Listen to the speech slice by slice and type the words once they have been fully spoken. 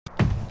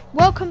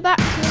Welcome back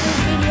to a new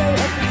video,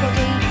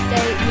 everybody.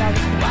 Today we are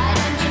looking at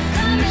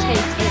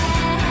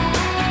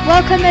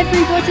Welcome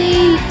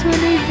everybody to a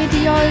new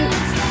video.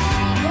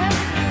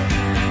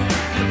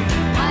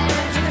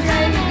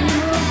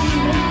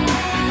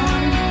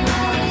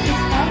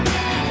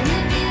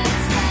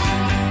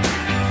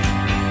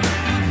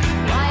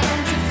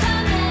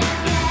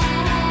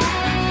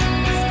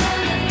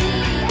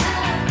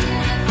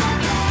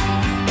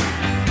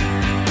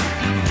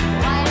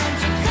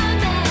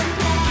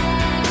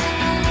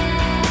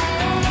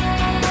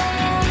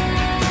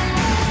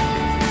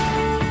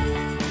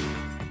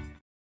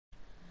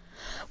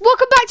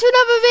 Welcome back to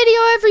another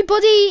video,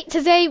 everybody.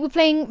 Today we're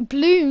playing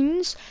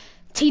Bloons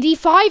TD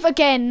 5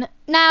 again.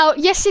 Now,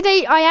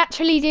 yesterday I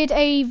actually did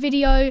a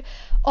video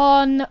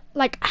on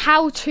like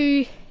how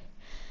to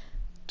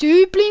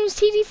do Bloons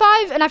TD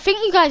 5, and I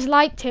think you guys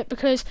liked it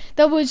because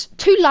there was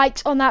 2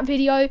 likes on that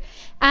video,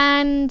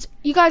 and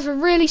you guys were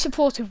really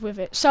supportive with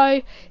it.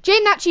 So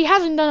Jane actually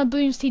hasn't done a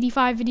Bloons TD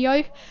 5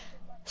 video,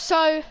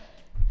 so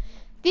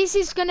this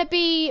is gonna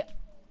be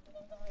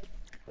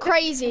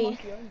crazy.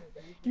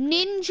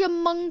 Ninja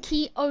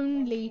monkey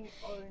only.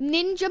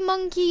 Ninja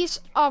monkeys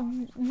are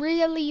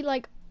really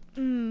like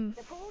They're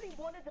probably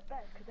one of the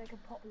best because they can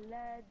pop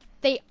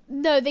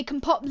leads. They can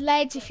pop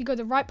leads if you go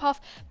the right path,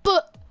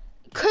 but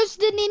because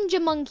the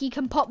ninja monkey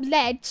can pop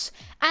leads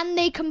and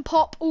they can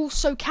pop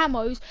also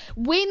camos,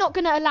 we're not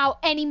going to allow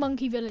any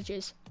monkey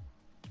villages.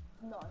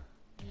 No.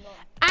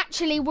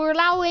 Actually, we're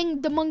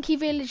allowing the monkey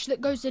village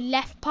that goes the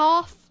left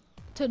path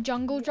to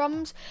jungle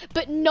drums,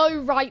 but no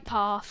right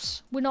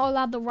paths. We're not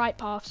allowed the right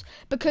paths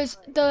because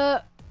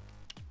the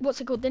the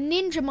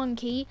ninja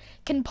monkey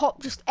can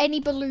pop just any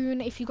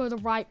balloon if you go the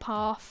right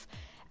path,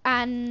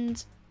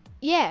 and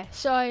yeah,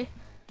 so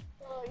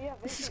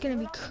this is gonna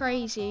be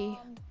crazy.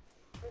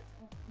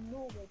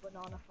 Normal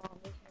banana farm,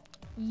 isn't it?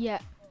 Yeah,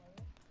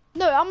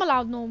 no, I'm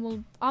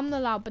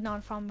allowed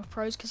banana farmer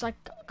pros because I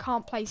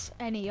can't place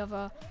any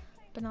other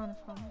banana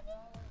farmer.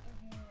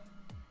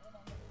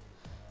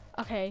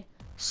 Okay,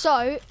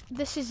 so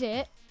this is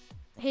it.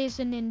 Here's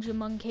the ninja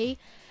monkey.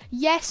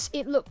 Yes,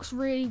 it looks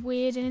really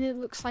weird and it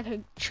looks like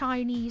a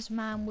Chinese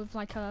man with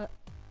like a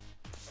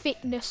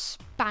fitness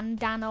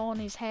bandana on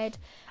his head.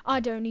 I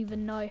don't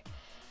even know.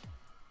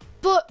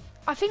 But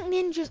I think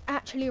ninjas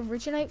actually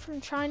originate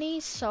from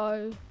Chinese,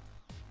 so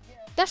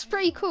that's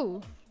pretty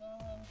cool.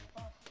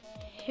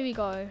 Here we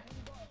go.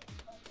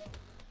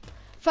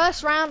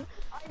 First round.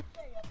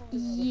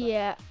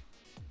 Yeah.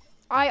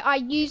 I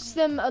used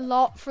them a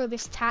lot for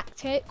this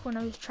tactic when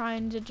I was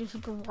trying to just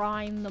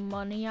grind the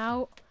money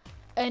out.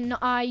 And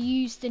I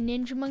used the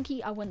ninja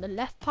monkey. I went the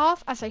left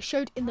path. As I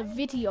showed in the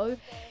video,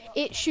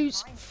 it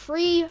shoots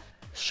 3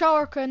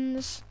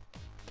 shurikens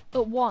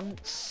at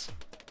once.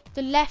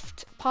 The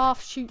left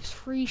path shoots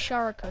 3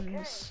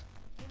 shurikens.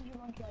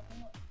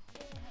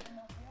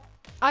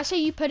 I say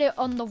you put it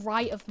on the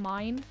right of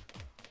mine.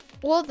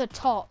 Or the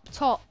top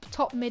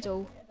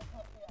middle.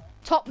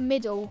 Top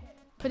middle.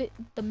 Put it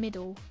the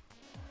middle.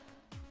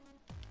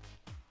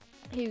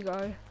 Here we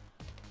go.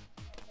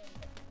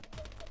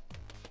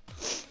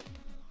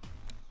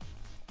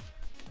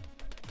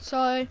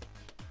 So,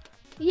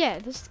 yeah,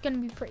 this is going to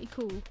be pretty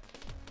cool.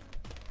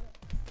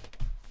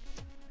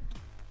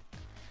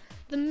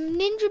 The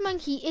ninja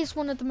monkey is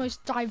one of the most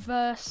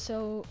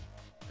versatile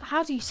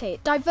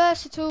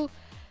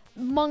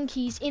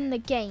monkeys in the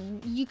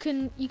game. You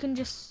can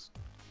just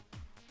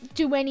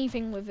do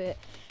anything with it.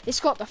 It's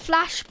got the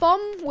flash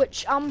bomb,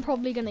 which I'm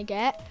probably going to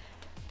get.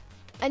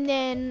 And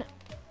then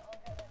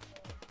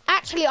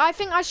actually, I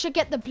think I should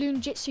get the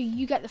balloon jitsu.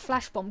 You get the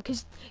flash bomb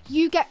because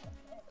you get,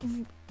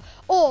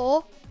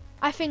 or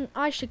I think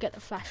I should get the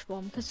flash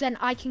bomb because then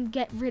I can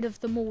get rid of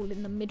them all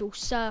in the middle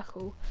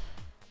circle.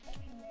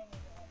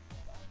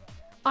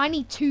 I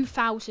need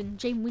 2,000,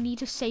 Jane. We need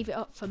to save it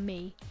up for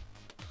me.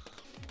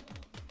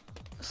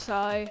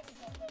 So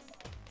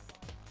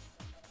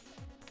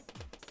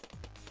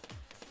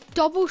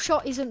double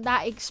shot isn't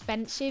that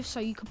expensive, so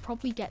you could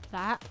probably get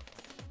that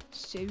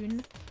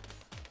soon.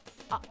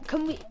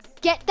 Can we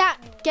get that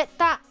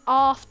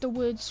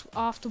afterwards,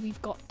 after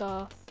we've got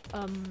the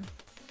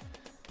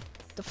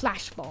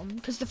flash bomb?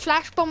 Because the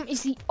flash bomb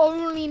is the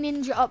only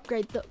ninja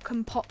upgrade that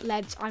can pop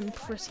leads, I'm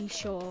pretty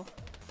sure.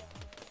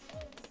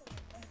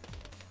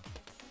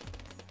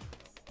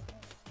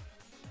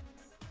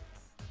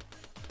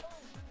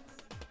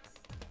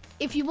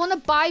 If you want to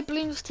buy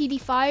Bloons TD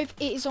 5,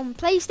 it is on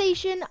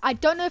PlayStation. I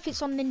don't know if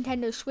it's on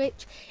Nintendo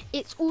Switch.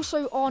 It's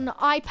also on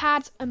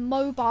iPad and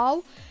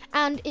mobile,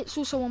 and it's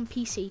also on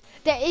PC.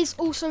 There is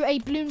also a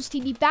Bloons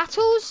TD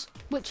Battles,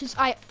 which is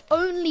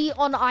only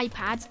on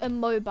iPad and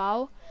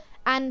mobile,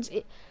 and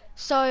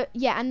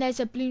and there's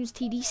a Bloons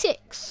TD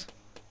 6.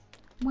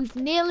 We've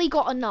nearly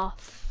got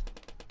enough.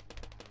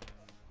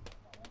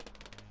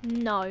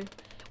 No,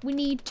 we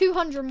need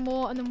 200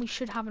 more, and then we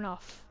should have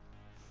enough.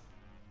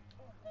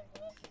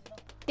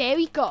 There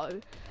we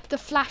go, the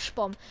flash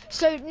bomb.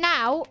 So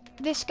now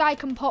this guy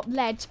can pop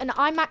leads, and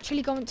I'm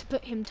actually going to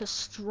put him to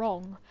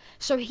strong.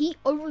 So he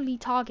only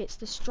targets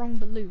the strong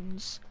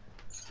balloons.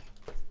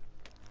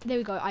 There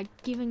we go. I've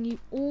given you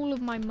all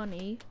of my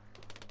money.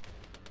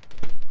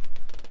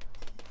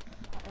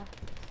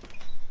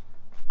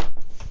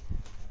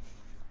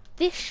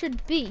 This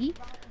should be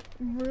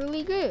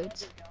really good.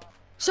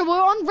 So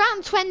we're on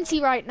round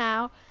 20 right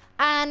now,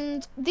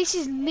 and this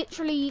is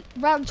literally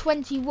round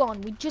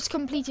 21. We just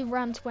completed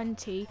round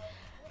 20.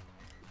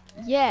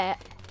 Yeah,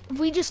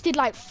 we just did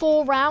like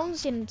 4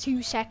 rounds in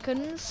 2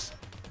 seconds.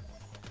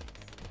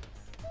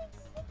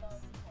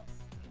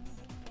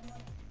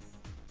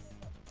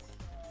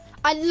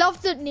 I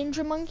love that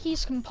ninja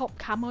monkeys can pop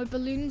camo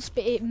balloons,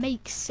 but it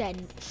makes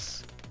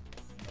sense.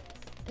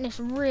 And it's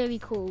really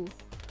cool.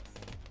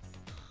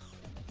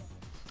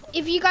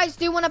 If you guys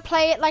do want to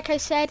play it, like I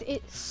said,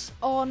 it's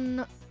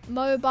on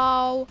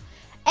mobile.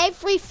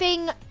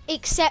 Everything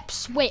except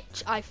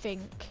Switch, I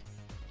think.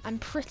 I'm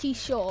pretty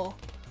sure.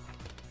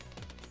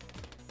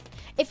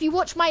 If you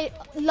watch my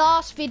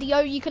last video,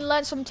 you can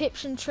learn some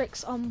tips and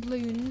tricks on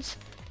balloons.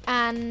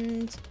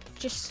 And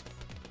just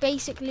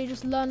basically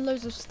just learn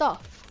loads of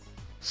stuff.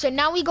 So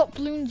now we got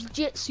Bloons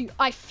Jitsu.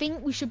 I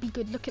think we should be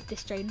good. Look at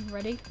this, Jaden.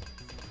 Ready?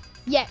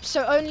 Yep,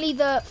 so only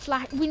the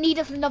flash. We need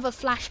another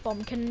flash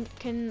bomb. Can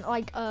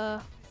like Yeah,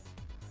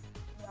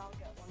 I'll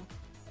get one.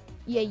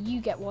 Yeah,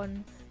 you get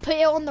one. Put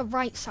it on the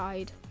right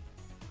side.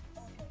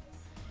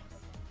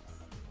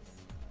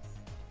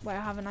 Wait,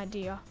 I have an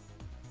idea.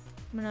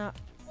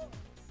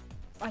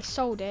 I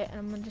sold it, and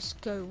I'm gonna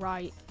just go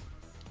right.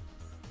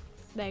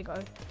 There you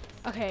go.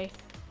 Okay.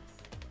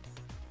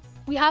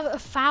 We have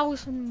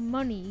 1,000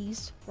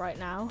 monies right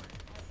now.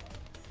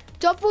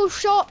 Double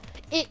shot.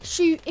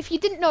 If you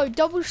didn't know,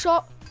 double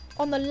shot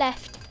on the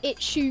left,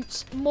 it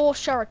shoots more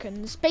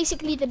shurikens.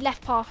 Basically, the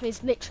left path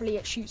is literally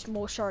it shoots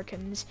more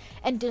shurikens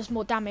and does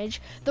more damage.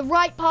 The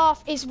right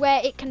path is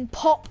where it can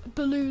pop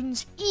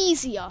balloons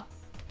easier.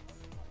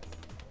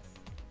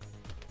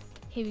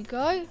 Here we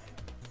go.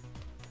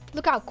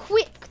 Look how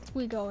quick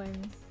we're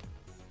going.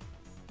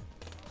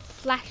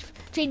 Flash.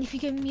 Jane, if you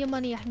give me your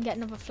money, I can get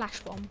another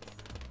flash bomb.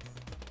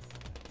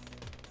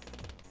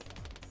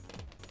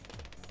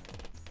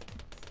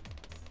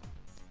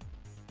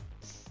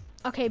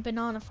 Okay,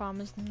 banana farm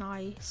is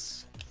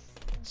nice.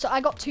 So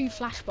I got 2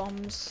 flash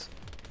bombs.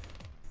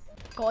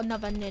 Got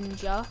another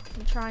ninja.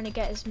 I'm trying to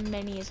get as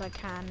many as I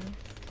can.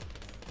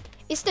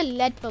 It's the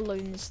lead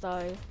balloons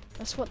though.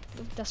 That's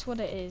what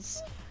it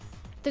is.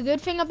 The good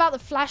thing about the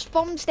flash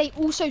bombs, they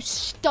also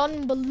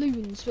stun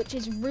balloons, which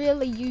is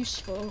really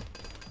useful.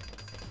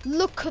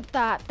 Look at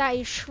that. That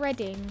is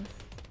shredding.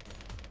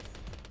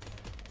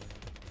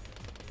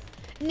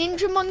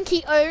 Ninja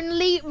Monkey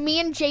only. Me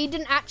and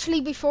Jaden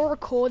actually before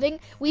recording,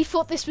 we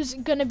thought this was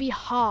gonna be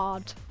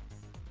hard.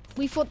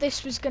 We thought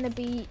this was gonna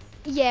be,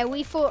 yeah,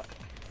 we thought.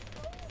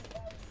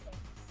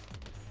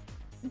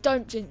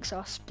 Don't jinx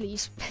us,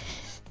 please.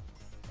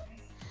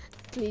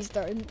 Please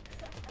don't.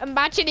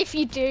 Imagine if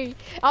you do.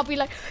 I'll be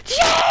like,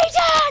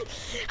 Jaden!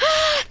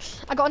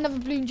 I got another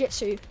Bloon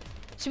Jitsu.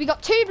 So we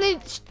got 2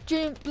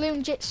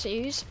 Bloon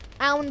Jitsus,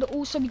 and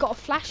also we got a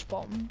flash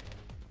bomb.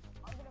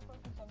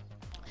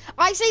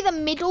 I say the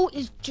middle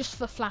is just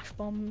for flash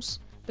bombs,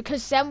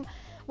 because then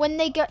when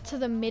they get to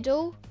the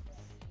middle,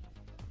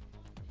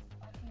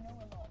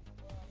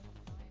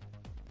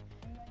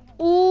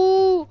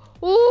 ooh,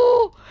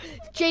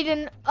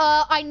 Jaden,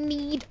 I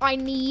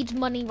need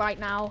money right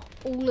now,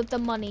 all of the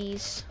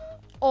monies.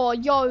 Oh,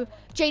 yo,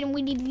 Jaden,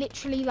 we need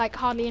literally like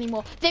hardly any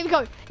more. There we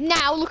go.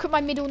 Now look at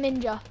my middle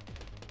ninja.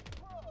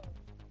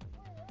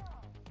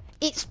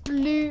 It's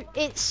blue.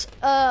 It's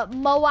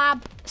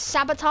Moab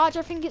Sabotage,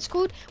 I think it's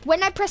called.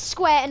 When I press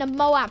square and a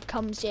Moab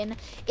comes in,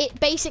 it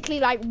basically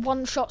like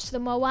one-shots the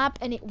Moab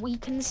and it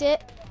weakens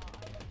it.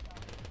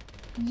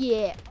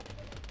 Yeah.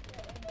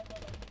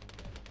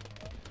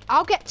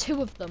 I'll get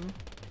 2 of them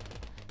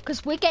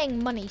because we're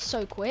getting money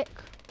so quick.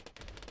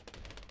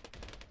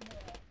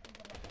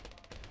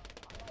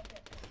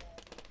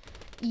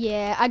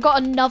 Yeah, I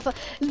got another.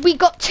 We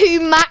got 2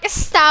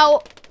 maxed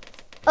out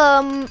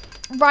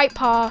right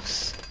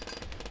paths.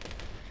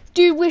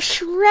 Dude, we're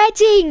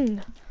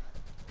shredding.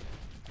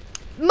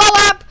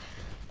 Moab!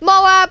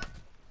 Moab!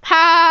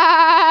 Ha!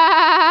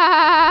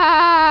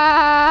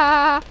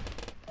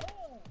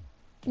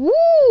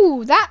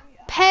 Woo! That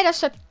paired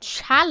us a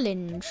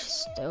challenge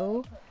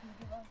still.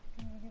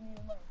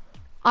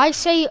 I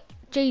say,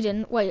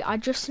 Jaden, wait, I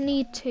just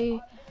need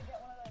to.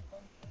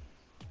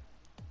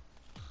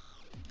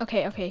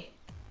 Okay. There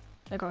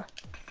we go.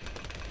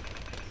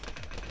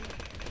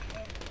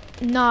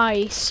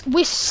 Nice.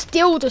 We're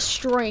still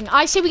destroying.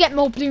 I say we get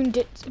more Bloon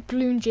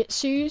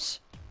Jitsus.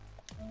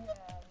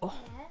 Oh.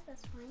 Yeah,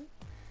 that's fine.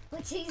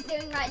 Which he's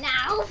doing right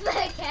now.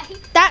 Okay.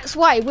 That's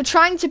why we're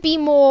trying to be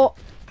more.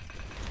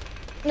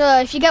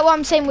 If you get what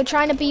I'm saying, we're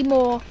trying to be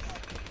more.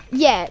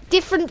 Yeah,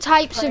 different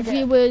types of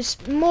viewers.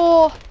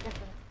 More.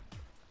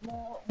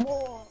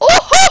 More.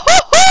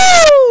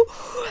 Oh,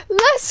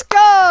 let's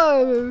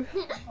go.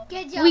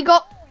 Good job. We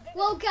got.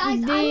 Well, guys,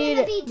 I'm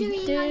gonna be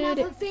doing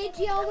another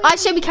video. I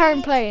say we carry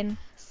on playing.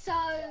 So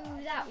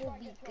that will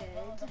be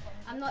good.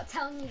 I'm not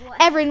telling you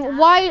what. Erin,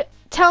 why?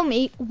 Tell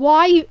me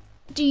why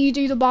do you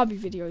do the Barbie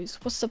videos?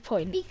 What's the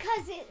point?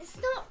 Because it's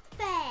not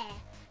fair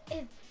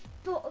if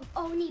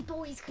only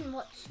boys can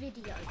watch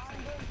videos.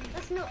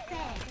 That's not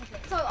fair.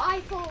 So I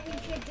thought we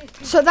should do.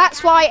 So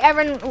that's why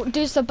Erin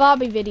does the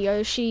Barbie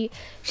videos. She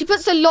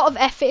puts a lot of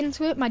effort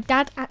into it. My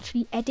dad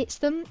actually edits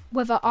them.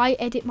 Whether I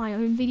edit my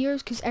own videos,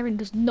 because Erin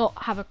does not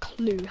have a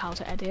clue how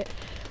to edit.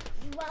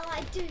 Well,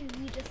 I do.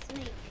 We just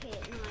make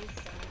it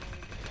nicer.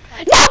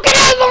 Now get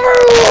out of the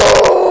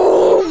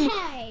room!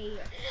 Hey.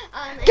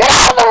 Get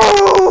out of the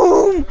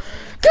room!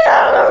 Get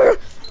out of the room!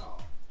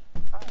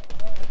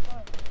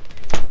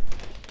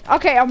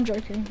 Okay, I'm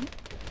joking.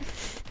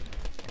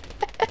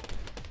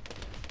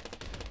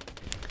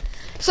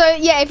 So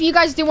yeah, if you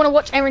guys do want to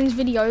watch Erin's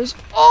videos,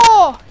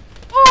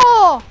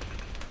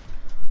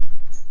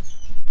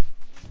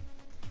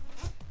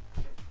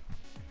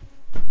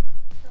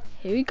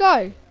 here we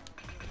go.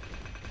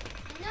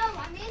 No,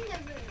 I'm in the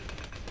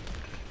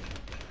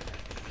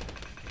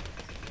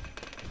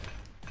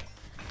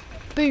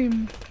room.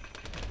 Boom.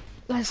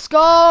 Let's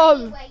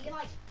go. Anyway,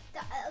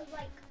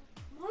 like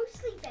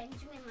mostly Benjamin.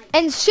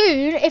 And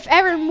soon, if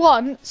Erin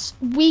wants,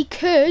 we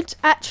could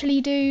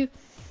actually do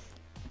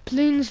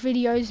Bloons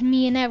videos,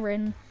 me and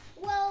Erin.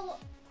 Well,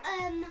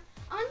 I'm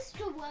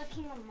still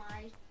working on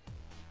my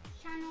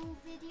channel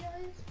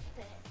videos,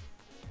 but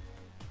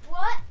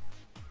what?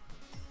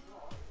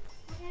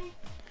 Okay.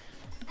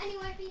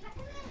 Anyway, be back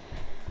in a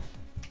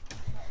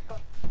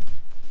minute.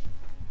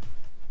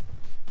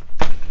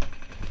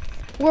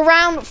 We're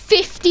around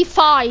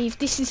 55.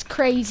 This is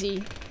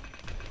crazy.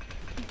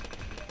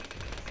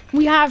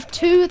 We have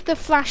 2 of the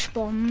flash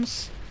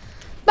bombs.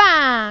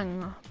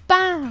 Bang!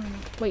 Bang!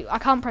 Wait, I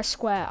can't press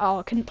square. Oh,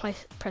 I couldn't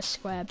press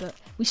square, but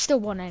we still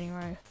won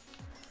anyway.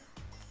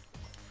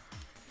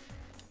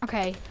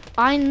 Okay,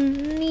 I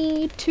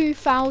need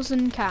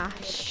 2,000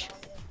 cash.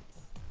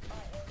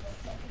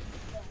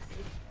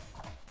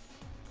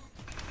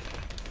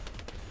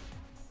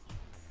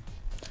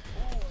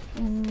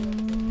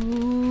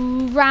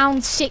 Ooh,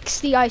 round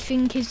 60, I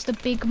think, is the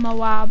big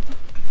Moab.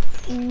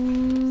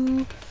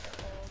 Ooh.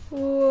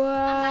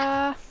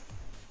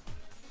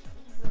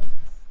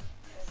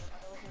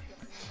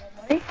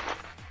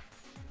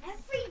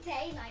 Every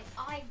day, like,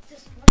 I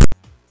just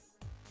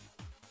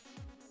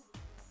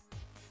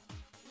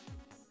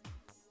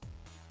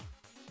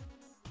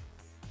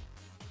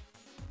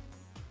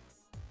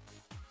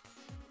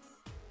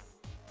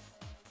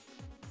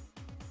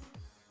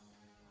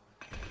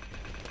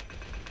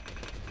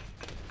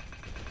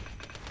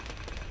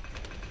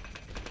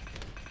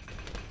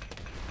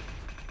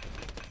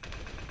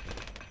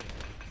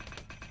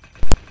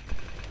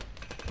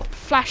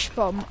Flash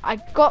bomb. I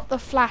got the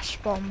flash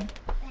bomb.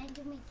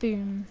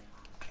 Boom.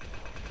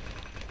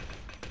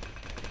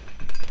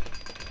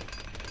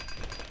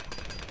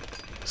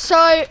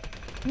 So,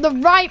 the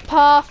right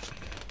path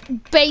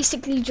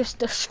basically just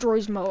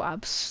destroys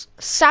Moabs.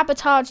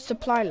 Sabotage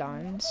supply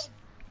lines.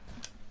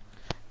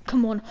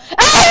 Come on.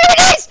 Ah, here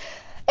it is!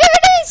 Here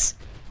it is!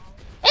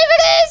 Here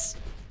it is!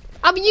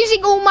 I'm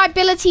using all my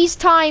abilities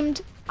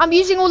timed. I'm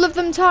using all of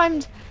them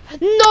timed.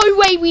 No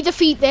way we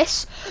defeat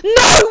this.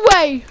 No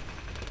way!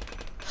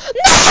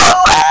 No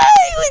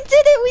way! We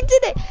did it! We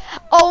did it!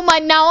 Oh my,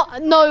 now,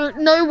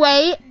 no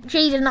way.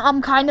 Jaden,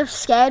 I'm kind of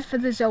scared for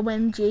this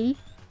OMG.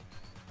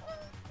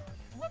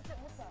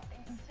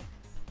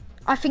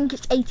 I think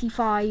it's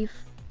 85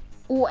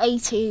 or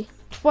 80.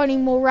 20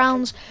 more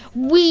rounds.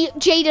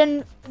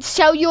 Jaden,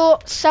 sell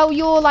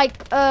your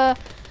like,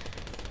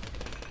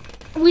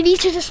 we need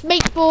to just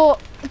make more,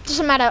 it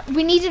doesn't matter.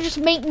 We need to just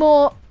make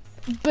more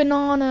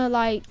banana,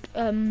 like,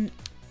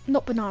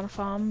 not banana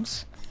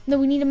farms. No,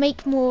 we need to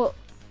make more,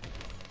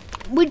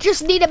 we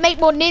just need to make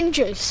more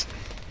ninjas.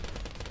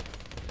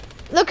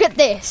 Look at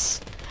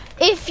this.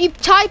 If you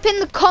type in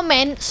the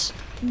comments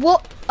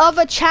what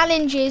other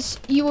challenges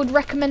you would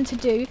recommend to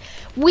do,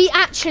 we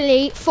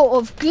actually thought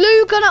of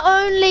glue gunner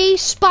only,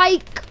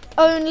 spike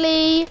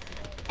only,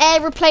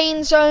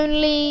 aeroplanes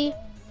only,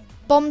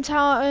 bomb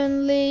tower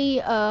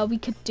only, we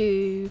could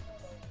do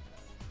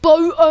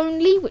boat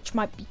only, which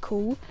might be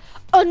cool,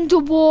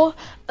 underwater,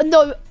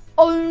 no,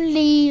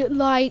 only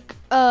like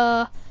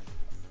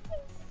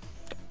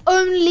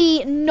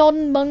only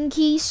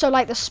non-monkeys, so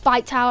like the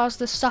spike towers,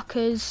 the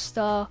suckers,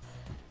 the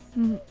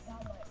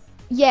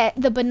yeah,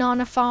 the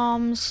banana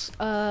farms,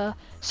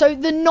 so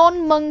the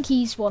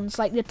non-monkeys ones,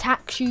 like the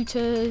tack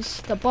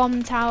shooters, the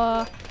bomb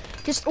tower,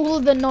 just all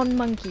of the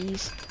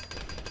non-monkeys.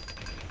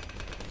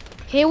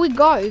 Here we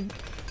go.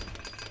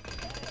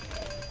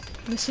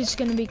 This is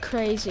gonna be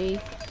crazy.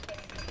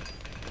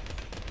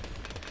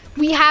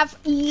 We have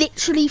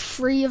literally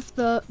 3 of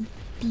the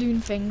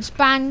balloon things.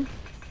 Bang.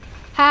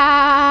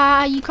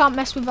 Ha! You can't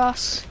mess with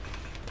us.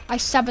 I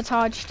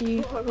sabotaged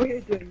you. What are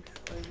you doing?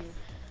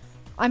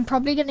 I'm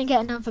probably gonna get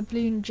another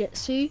balloon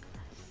jitsu.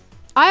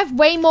 I have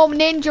way more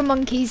ninja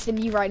monkeys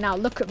than you right now.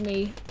 Look at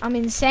me. I'm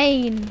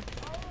insane.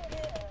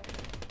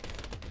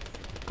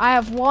 I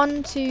have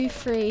 1, 2,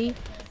 3,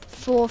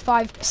 4,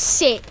 5,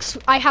 6.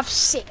 I have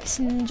 6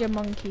 ninja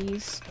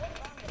monkeys.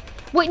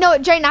 Wait, no,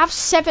 Jane, I have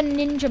 7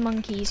 ninja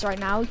monkeys right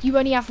now. You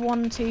only have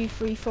 1, 2,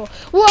 3, 4.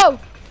 Whoa!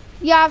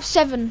 Yeah, I have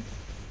 7.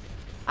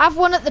 I have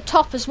one at the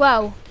top as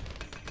well.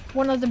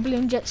 One of the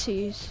balloon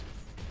jetsus.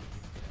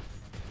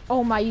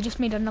 Oh my, you just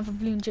made another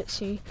balloon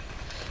jetsu.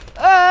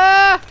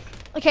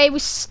 Okay, we're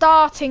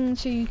starting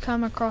to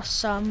come across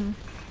some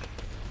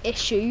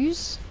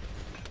issues.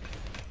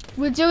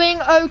 We're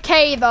doing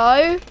okay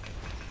though.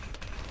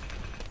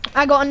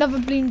 I got another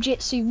balloon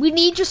jitsu. We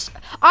need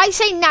I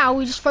say now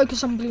we just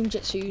focus on balloon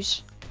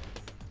jitsus.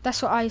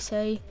 That's what I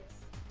say.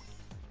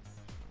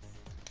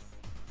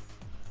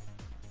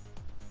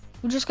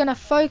 We're just gonna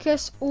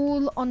focus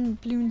all on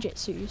balloon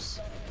jitsus.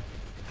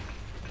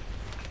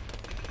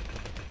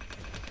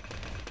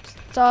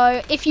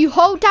 So if you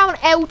hold down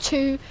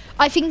L2,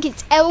 I think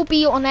it's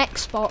LB on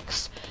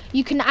Xbox,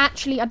 you can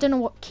actually, I don't know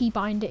what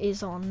keybind it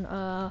is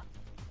on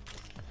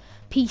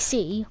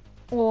PC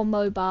or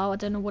mobile, I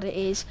don't know what it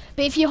is.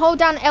 But if you hold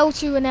down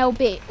L2 and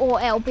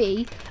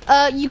LB,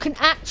 you can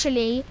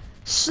actually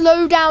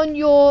slow down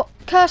your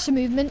cursor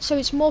movement so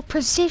it's more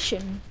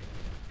precision.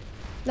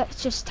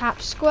 Let's just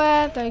tap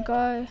square, there you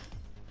go.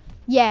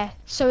 Yeah,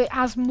 so it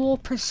has more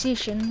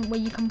precision where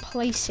you can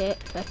place it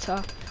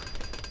better.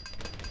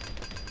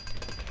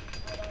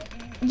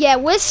 Yeah,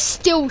 we're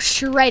still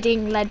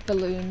shredding lead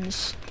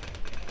balloons.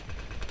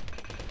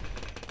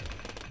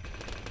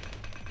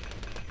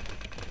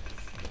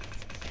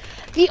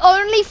 The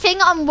only thing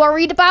I'm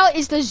worried about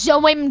is the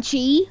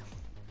ZOMG,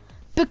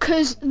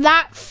 because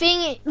that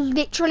thing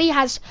literally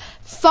has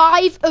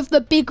 5 of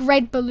the big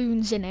red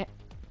balloons in it.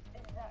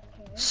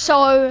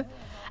 So,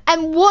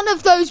 and one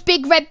of those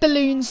big red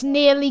balloons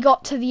nearly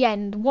got to the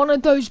end. One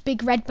of those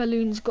big red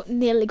balloons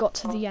nearly got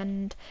to the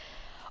end.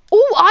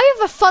 Oh, I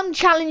have a fun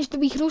challenge that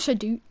we could also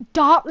do.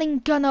 Dartling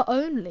gunner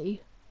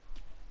only.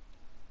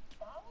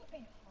 That would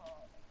be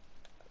hard.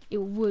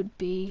 It would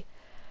be.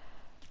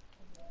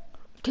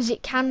 Because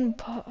it can...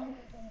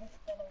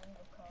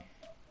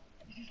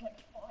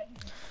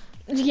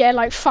 Yeah,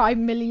 like 5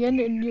 million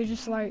and you're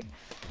just like...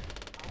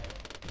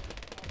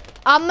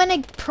 I'm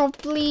gonna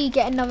probably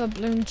get another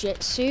balloon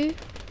jitsu.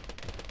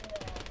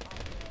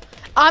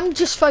 I'm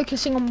just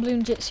focusing on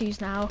balloon jitsus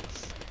now.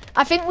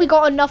 I think we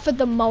got enough of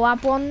the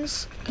Moab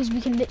ones because we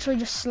can literally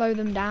just slow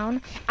them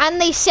down. And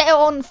they set it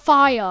on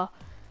fire,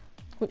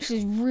 which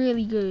is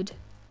really good.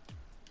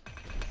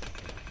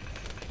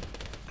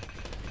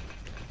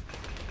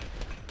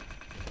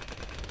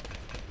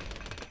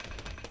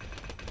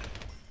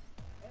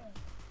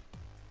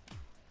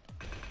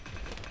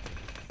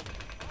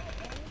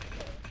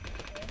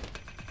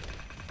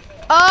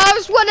 Oh,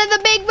 it's one of the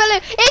big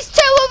balloons. It's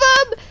 2 of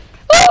them.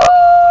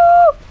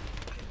 Woo!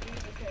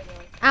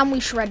 And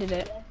we shredded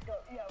it.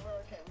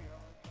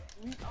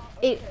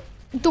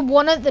 The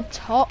one at the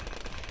top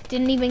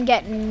didn't even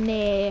get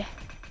near.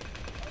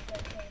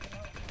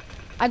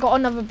 I got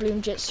another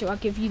balloon jitsu. I'll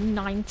give you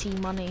 90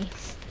 money.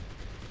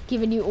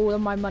 Giving you all of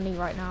my money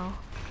right now.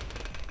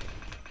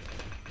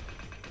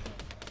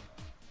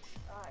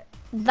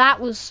 That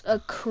was a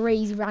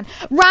crazy round.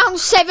 Round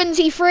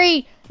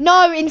 73.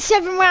 No, in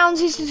 7 rounds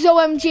this is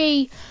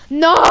OMG.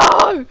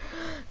 No,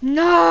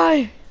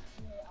 no.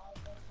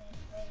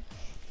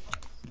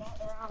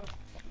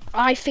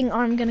 I think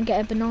I'm gonna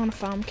get a banana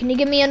farm. Can you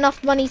give me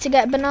enough money to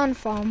get a banana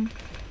farm?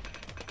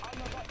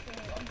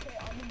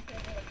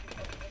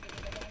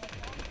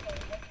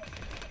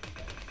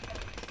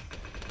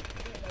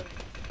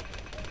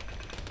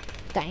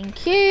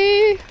 Thank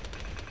you.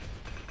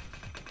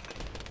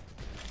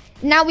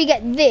 Now we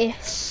get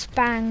this,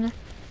 bang.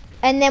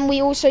 And then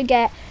we also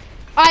get,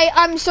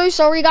 I'm so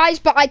sorry guys,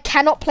 but I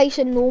cannot place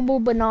a normal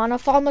banana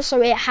farmer,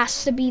 so it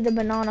has to be the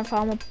banana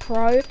farmer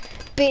pro.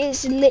 But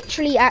it's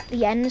literally at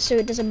the end, so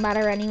it doesn't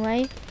matter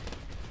anyway.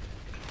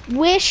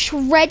 We're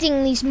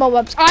shredding these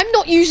mobs. I'm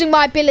not using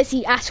my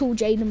ability at all,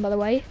 Jaden, by the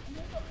way.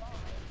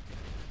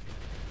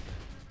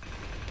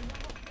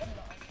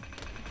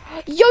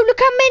 Yo, look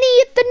how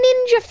many of the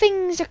ninja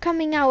things are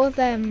coming out of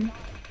them.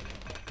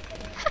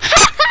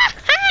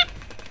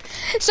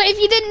 So if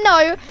you didn't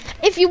know,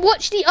 if you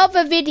watch the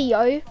other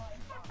video,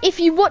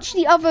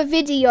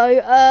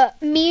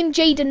 me and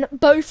Jaden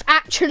both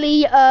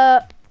actually,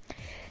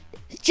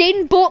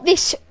 Jaden bought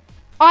this.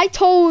 I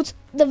told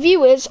the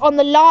viewers on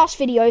the last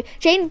video,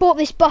 Jaden bought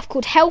this buff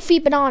called Healthy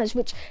Bananas,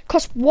 which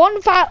cost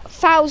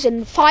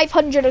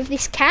 1,500 of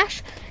this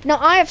cash. Now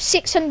I have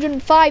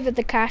 605 of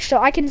the cash, so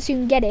I can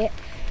soon get it.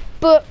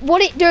 But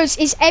what it does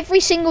is every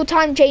single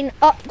time Jaden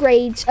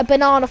upgrades a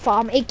banana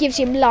farm, it gives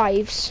him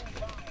lives.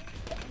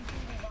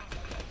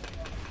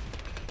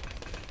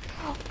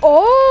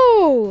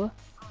 Oh!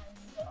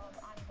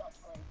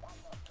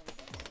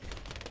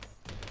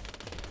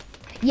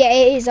 Yeah,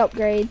 it is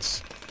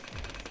upgrades.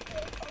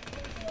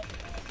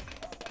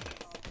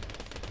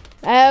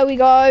 There we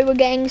go, we're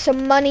getting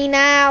some money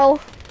now.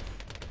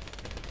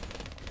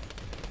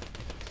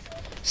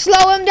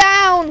 Slow him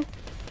down!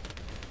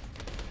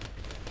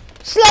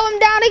 Slow him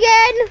down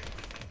again!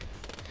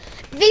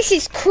 This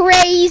is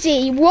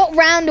crazy. What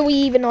round are we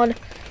even on?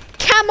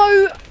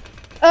 Camo,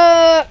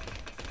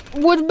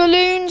 wood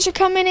balloons are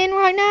coming in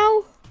right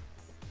now.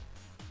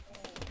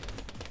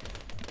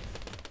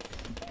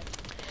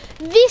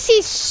 This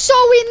is so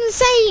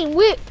insane.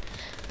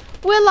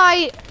 We're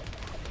like,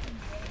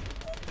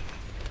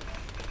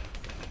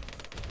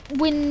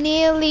 we're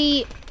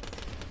nearly,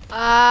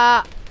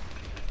 yeah,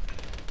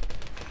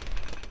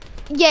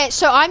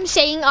 so I'm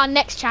saying our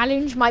next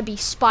challenge might be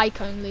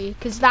spike only,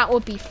 because that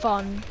would be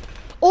fun.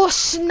 Or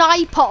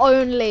sniper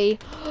only.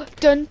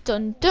 Dun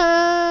dun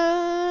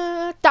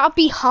dun. That'd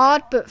be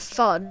hard but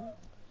fun.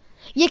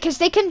 Yeah, because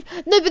they can,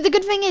 no, but the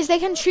good thing is they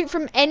can shoot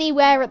from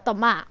anywhere at the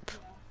map.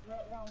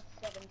 Round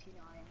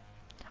 79.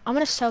 I'm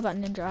gonna sell that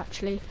ninja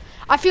actually.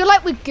 I feel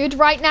like we're good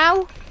right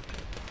now.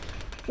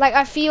 Like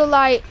I feel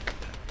like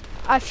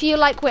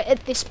we're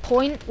at this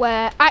point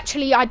where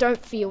actually I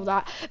don't feel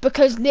that,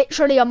 because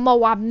literally a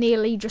Moab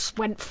nearly just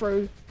went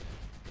through.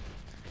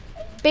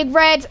 Big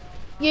red,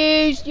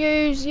 use.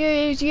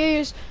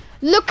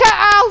 Look at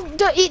how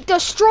it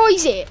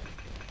destroys it.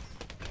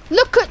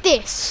 Look at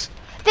this.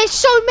 There's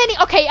so many.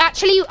 Okay,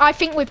 actually I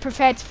think we're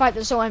prepared to fight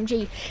this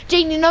OMG.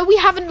 Gene, you know we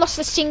haven't lost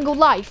a single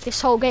life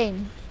this whole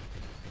game.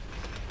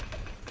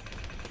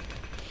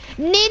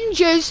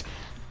 Ninjas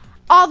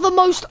are the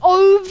most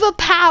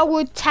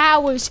overpowered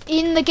towers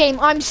in the game.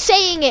 I'm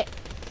saying it.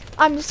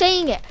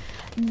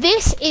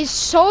 This is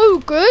so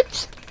good.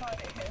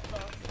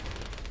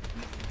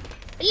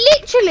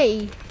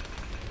 Literally.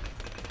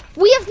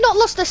 We have not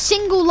lost a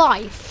single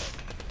life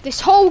this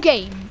whole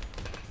game.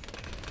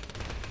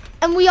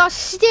 And we are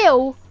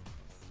still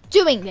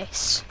doing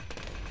this.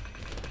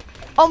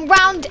 On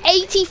round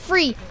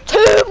 83.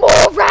 2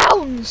 more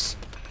rounds.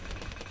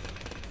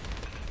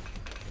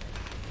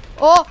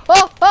 Oh.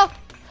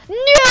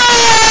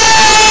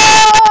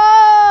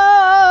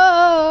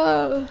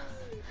 No!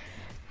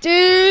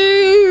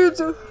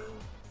 Dude!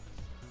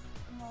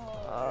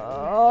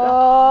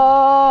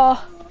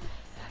 Oh.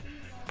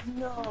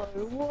 No,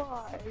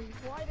 why?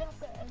 Why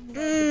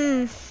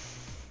did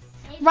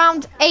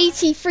Round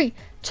 83.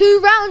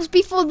 2 rounds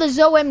before the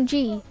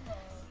OMG.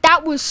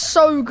 That was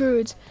so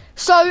good.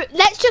 So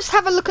let's just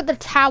have a look at the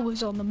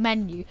towers on the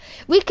menu.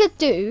 We could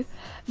do,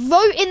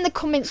 vote in the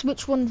comments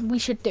which one we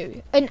should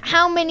do, and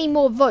how many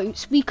more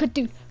votes we could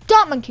do.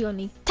 Dart monkey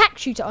only, tack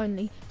shooter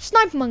only,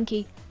 sniper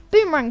monkey,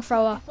 boomerang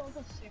thrower,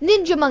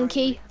 ninja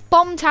monkey,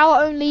 bomb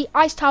tower only,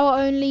 ice tower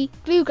only,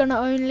 glue gunner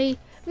only,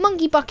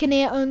 monkey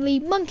buccaneer only,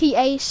 monkey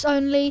ace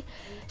only,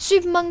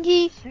 super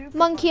monkey,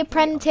 monkey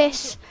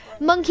apprentice,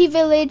 monkey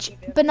village,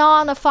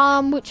 banana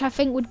farm, which I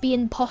think would be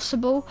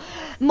impossible,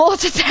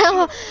 mortar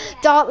tower,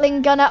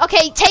 dartling gunner.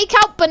 Okay, take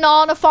out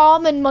banana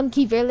farm and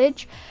monkey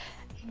village.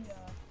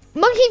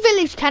 Monkey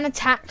village can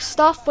attack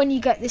stuff when you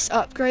get this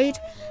upgrade.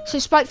 So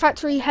spike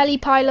factory, heli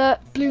pilot,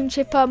 balloon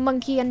chipper,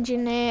 monkey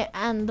engineer,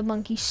 and the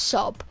monkey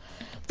sub.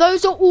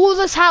 Those are all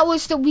the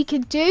towers that we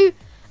could do.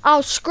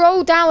 I'll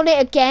scroll down it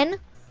again.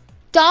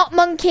 Dart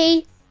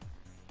monkey,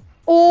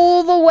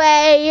 all the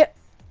way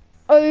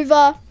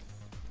over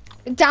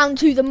down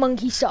to the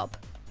monkey sub.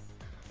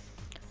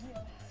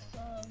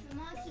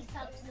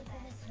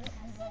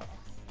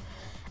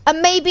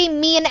 And maybe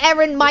me and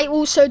Erin might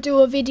also do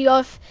a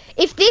video.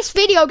 If this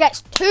video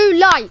gets 2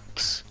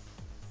 likes,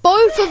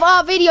 both of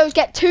our videos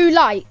get 2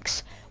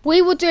 likes,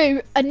 we will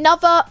do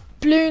another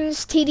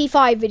BLOONS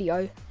TD5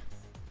 video.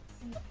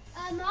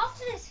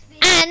 After this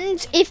video,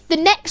 And if the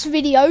next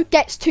video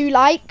gets 2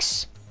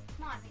 likes,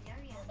 my video,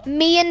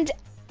 yeah.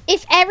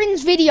 if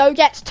Erin's video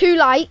gets 2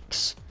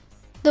 likes,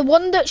 the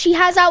one that she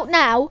has out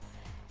now,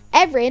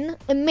 Erin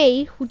and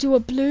me will do a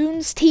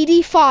BLOONS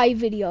TD5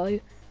 video.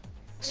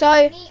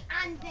 So, Me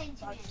and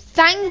Benjamin.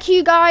 thank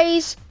you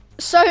guys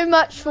so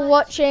much for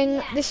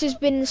watching. This has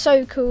been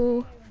so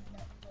cool.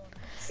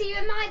 See you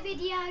in my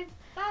video.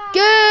 Bye.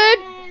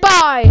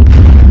 Goodbye.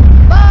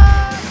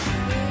 Bye.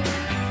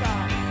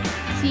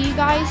 See you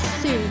guys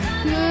soon.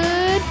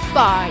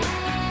 Goodbye.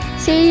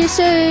 See you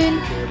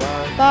soon.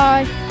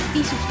 Bye.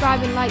 Please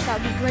subscribe and like.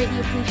 That would be greatly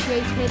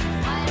appreciated.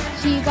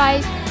 See you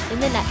guys in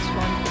the next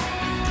one.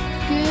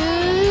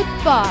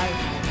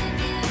 Goodbye.